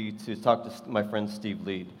inclination would be to talk to my friend Steve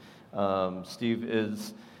Lead.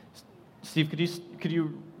 Steve, could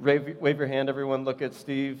you wave your hand, everyone? Look at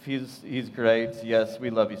Steve. He's great. Yes, we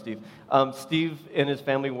love you, Steve. Steve and his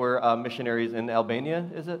family were missionaries in Albania,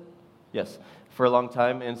 is it? Yes, for a long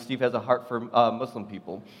time. And Steve has a heart for Muslim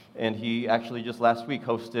people. And he actually just last week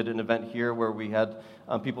hosted an event here where we had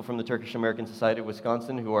people from the Turkish American Society of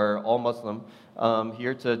Wisconsin, who are all Muslim,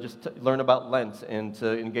 here to just learn about Lent and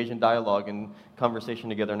to engage in dialogue and conversation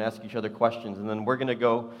together and ask each other questions. And then we're going to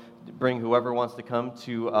go bring whoever wants to come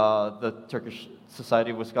to the Turkish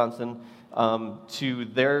Society of Wisconsin to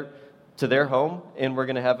their home, and we're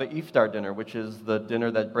going to have an iftar dinner, which is the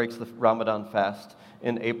dinner that breaks the Ramadan fast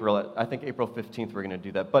in April. I think April 15th we're going to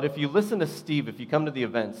do that. But if you listen to Steve, if you come to the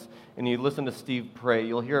events and you listen to Steve pray,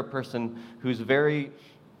 you'll hear a person who's very,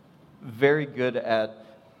 very good at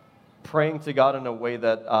praying to God in a way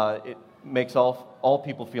that it makes all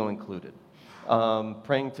people feel included.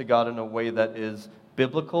 Praying to God in a way that is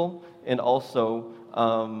biblical and also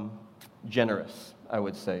generous, I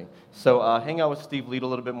would say. So hang out with Steve Lead a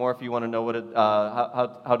little bit more if you want to know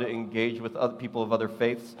how to engage with other people of other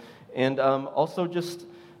faiths. And also just,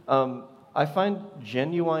 I find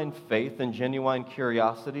genuine faith and genuine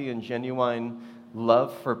curiosity and genuine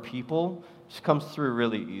love for people just comes through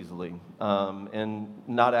really easily. And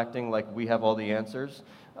not acting like we have all the answers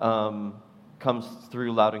comes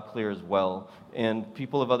through loud and clear as well. And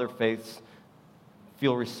people of other faiths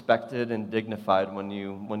feel respected and dignified when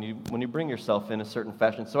you bring yourself in a certain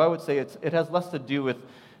fashion. So I would say it has less to do with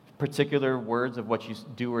particular words of what you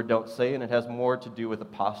do or don't say, and it has more to do with the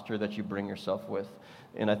posture that you bring yourself with.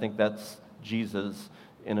 And I think that's Jesus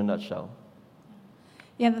in a nutshell.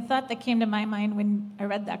 Yeah, the thought that came to my mind when I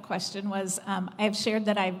read that question was, I have shared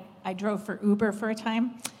that I drove for Uber for a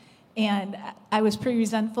time, and I was pretty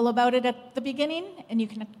resentful about it at the beginning, and you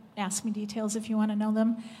can ask me details if you want to know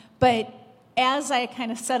them. But as I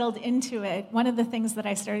kind of settled into it, one of the things that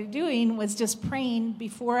I started doing was just praying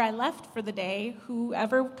before I left for the day,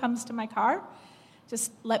 whoever comes to my car,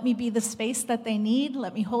 just let me be the space that they need.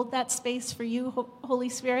 Let me hold that space for you, Holy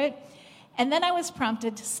Spirit. And then I was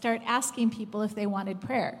prompted to start asking people if they wanted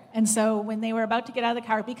prayer. And so when they were about to get out of the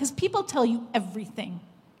car, because people tell you everything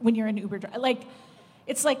when you're in Uber,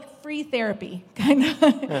 it's like free therapy, kind of.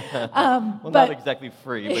 Not exactly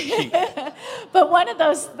free, but cheap. But one of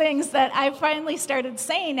those things that I finally started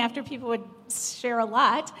saying after people would share a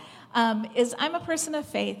lot is, I'm a person of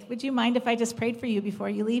faith. Would you mind if I just prayed for you before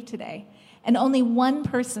you leave today? And only one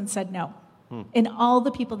person said no. in all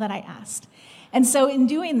the people that I asked. And so in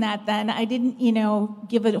doing that then, I didn't,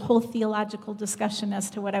 give a whole theological discussion as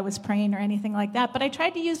to what I was praying or anything like that, but I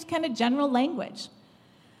tried to use kind of general language,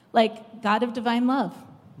 like God of divine love.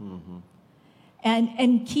 Mm-hmm.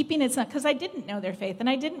 And keeping it, because I didn't know their faith, and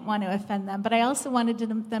I didn't want to offend them, but I also wanted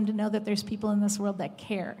them to know that there's people in this world that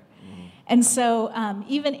care. Mm-hmm. And so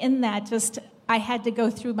even in that, I had to go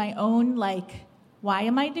through my own, why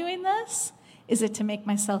am I doing this? Is it to make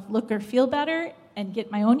myself look or feel better and get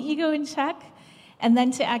my own ego in check? And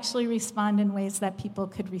then to actually respond in ways that people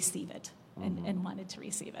could receive it and wanted to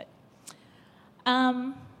receive it.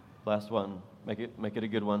 Last one. Make it a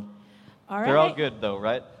good one. All right. They're all good, though,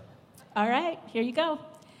 right? All right, here you go.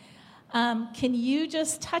 Can you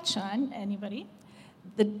just touch on, anybody,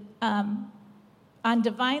 on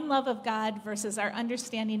divine love of God versus our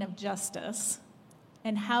understanding of justice,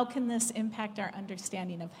 and how can this impact our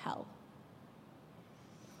understanding of hell?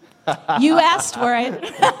 You asked for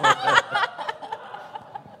it.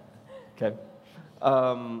 Okay.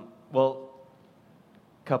 Well,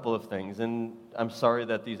 couple of things, and I'm sorry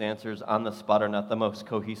that these answers on the spot are not the most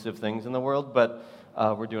cohesive things in the world, but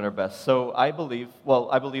we're doing our best. So I believe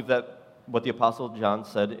that what the Apostle John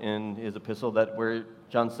said in his epistle, that where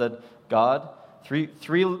John said, God,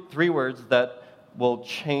 three words that will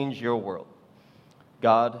change your world.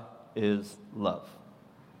 God is love.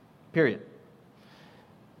 Period.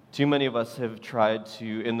 Too many of us have tried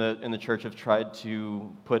to, in the church, have tried to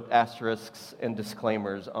put asterisks and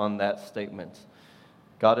disclaimers on that statement.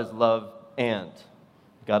 God is love and.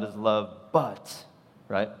 God is love but,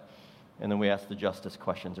 right? And then we ask the justice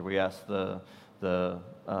questions, or we ask the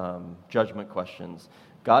judgment questions.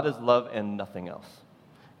 God is love and nothing else.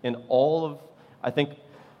 In all of, I think,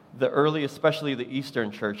 the early, especially the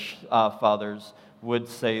Eastern Church fathers, would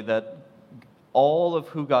say that all of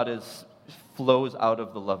who God is flows out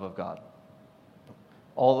of the love of God.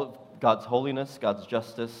 All of God's holiness, God's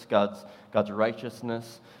justice, God's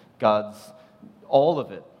righteousness, all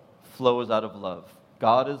of it flows out of love.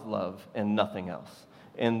 God is love and nothing else.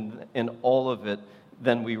 And in all of it,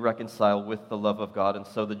 then we reconcile with the love of God. And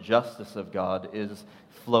so the justice of God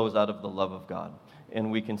flows out of the love of God.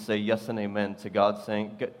 And we can say yes and amen to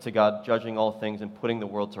God judging all things and putting the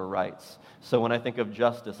world to rights. So when I think of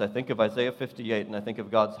justice, I think of Isaiah 58, and I think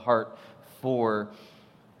of God's heart for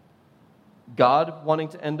God wanting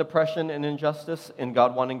to end oppression and injustice, and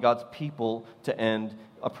God wanting God's people to end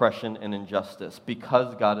oppression and injustice,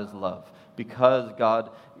 because God is love, because God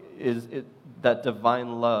that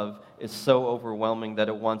divine love is so overwhelming that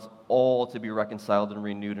it wants all to be reconciled and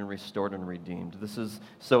renewed and restored and redeemed.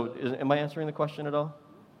 Am I answering the question at all?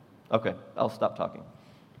 Okay, I'll stop talking.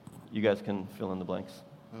 You guys can fill in the blanks.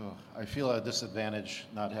 Oh, I feel at a disadvantage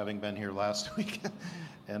not having been here last week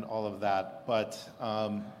and all of that. But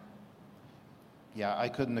yeah, I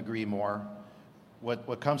couldn't agree more.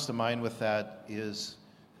 What comes to mind with that is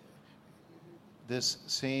this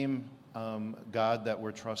same God that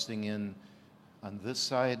we're trusting in on this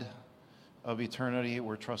side of eternity,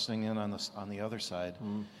 we're trusting in on the other side.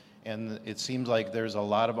 Mm. And it seems like there's a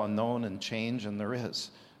lot of unknown and change, and there is,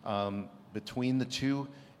 between the two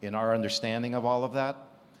in our understanding of all of that.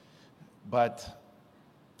 But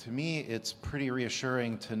to me, it's pretty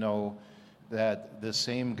reassuring to know that the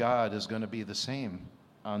same God is going to be the same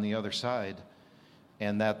on the other side,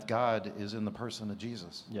 and that God is in the person of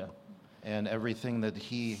Jesus. Yeah. And everything that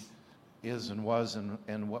he is and was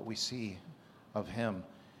and what we see of him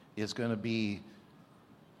is going to be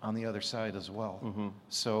on the other side as well. Mm-hmm.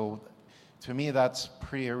 So to me, that's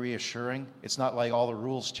pretty reassuring. It's not like all the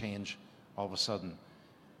rules change all of a sudden.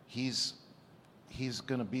 He's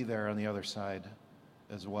going to be there on the other side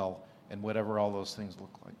as well, and whatever all those things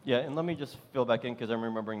look like. Yeah, and let me just fill back in, because I'm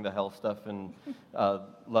remembering the hell stuff and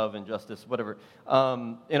love and justice, whatever.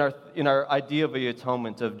 In our idea of the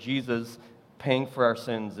atonement, of Jesus paying for our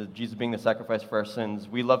sins, of Jesus being the sacrifice for our sins,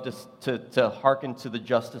 we love to hearken to the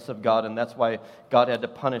justice of God, and that's why God had to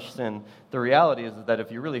punish sin. The reality is that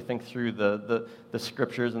if you really think through the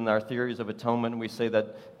scriptures and our theories of atonement, we say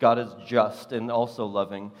that God is just and also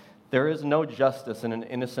loving. There is no justice in an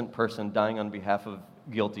innocent person dying on behalf of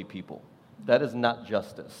guilty people. That is not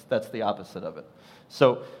justice. That's the opposite of it.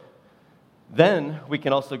 So then we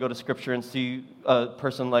can also go to Scripture and see a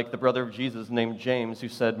person like the brother of Jesus named James, who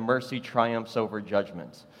said, mercy triumphs over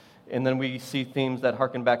judgment. And then we see themes that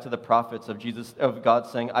harken back to the prophets of God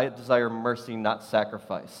saying, I desire mercy, not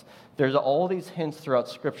sacrifice. There's all these hints throughout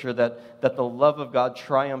Scripture that the love of God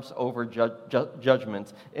triumphs over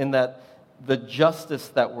judgment, in that the justice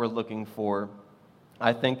that we're looking for,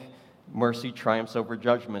 I think mercy triumphs over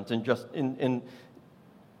judgment. And just in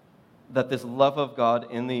that this love of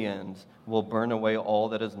God in the end will burn away all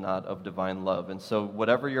that is not of divine love. And so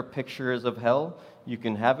whatever your picture is of hell, you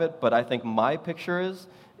can have it, but I think my picture is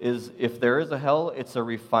if there is a hell, it's a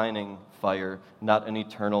refining fire, not an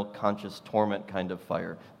eternal conscious torment kind of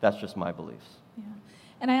fire. That's just my beliefs. Yeah.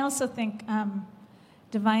 And I also think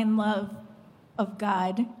divine love of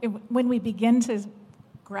God, when we begin to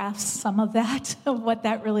grasp some of that, of what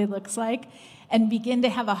that really looks like, and begin to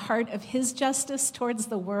have a heart of his justice towards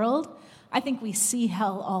the world, I think we see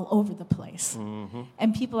hell all over the place. Mm-hmm.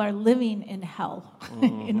 And people are living in hell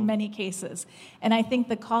in many cases. And I think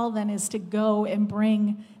the call then is to go and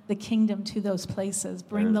bring the kingdom to those places,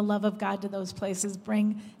 bring the love of God to those places,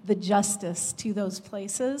 bring the justice to those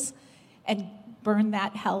places, and burn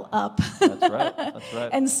that hell up. That's right. That's right.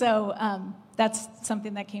 And so that's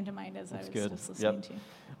something that came to mind as I was just listening to you.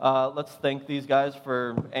 Let's thank these guys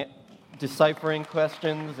for deciphering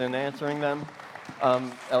questions and answering them.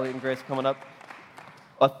 Elliot and Grace coming up.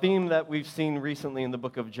 A theme that we've seen recently in the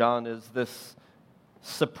book of John is this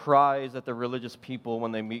surprise at the religious people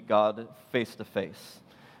when they meet God face to face.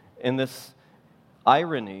 And this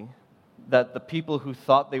irony that the people who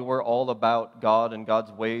thought they were all about God and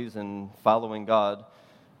God's ways and following God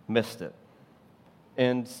missed it.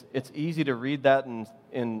 And it's easy to read that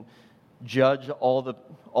and judge all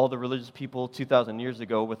the religious people 2,000 years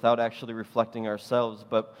ago without actually reflecting ourselves.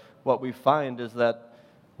 But what we find is that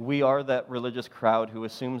we are that religious crowd who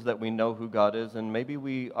assumes that we know who God is, and maybe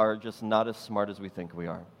we are just not as smart as we think we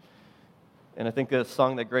are. And I think the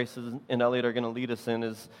song that Grace and Elliot are going to lead us in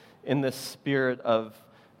is in this spirit of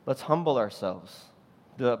let's humble ourselves.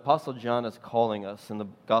 The Apostle John is calling us in the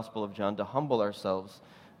Gospel of John to humble ourselves,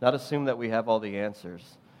 not assume that we have all the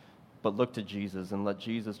answers, but look to Jesus and let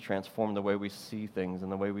Jesus transform the way we see things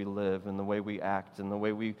and the way we live and the way we act and the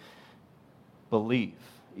way we believe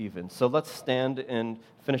even. So let's stand and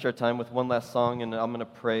finish our time with one last song, and I'm going to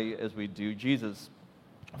pray as we do. Jesus,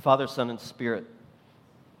 Father, Son, and Spirit,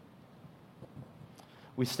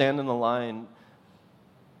 we stand in the line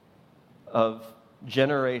of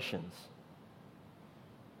generations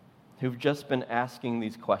who've just been asking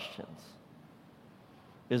these questions.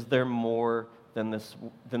 Is there more than this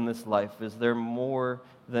life? Is there more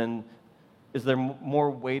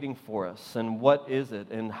waiting for us? And what is it?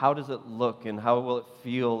 And how does it look? And how will it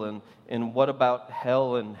feel? And what about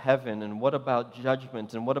hell and heaven? And what about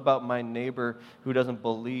judgment? And what about my neighbor who doesn't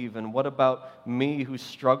believe? And what about me who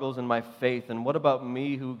struggles in my faith? And what about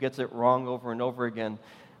me who gets it wrong over and over again?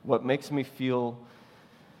 What makes me feel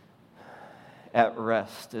at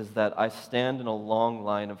rest is that I stand in a long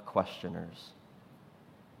line of questioners.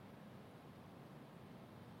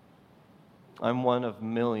 I'm one of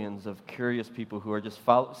millions of curious people who are just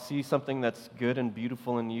see something that's good and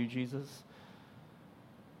beautiful in you, Jesus,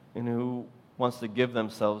 and who wants to give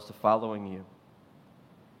themselves to following you.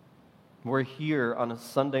 We're here on a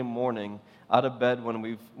Sunday morning, out of bed when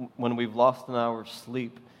we've lost an hour of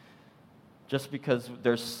sleep, just because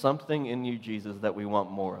there's something in you, Jesus, that we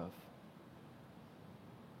want more of.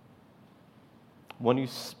 When you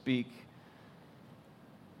speak,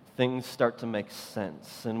 things start to make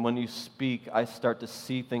sense. And when you speak, I start to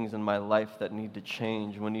see things in my life that need to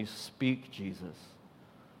change. When you speak, Jesus,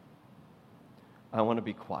 I want to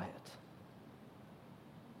be quiet.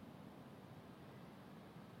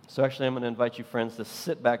 So actually, I'm going to invite you, friends, to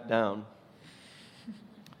sit back down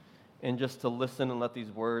and just to listen and let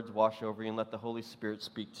these words wash over you and let the Holy Spirit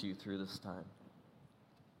speak to you through this time.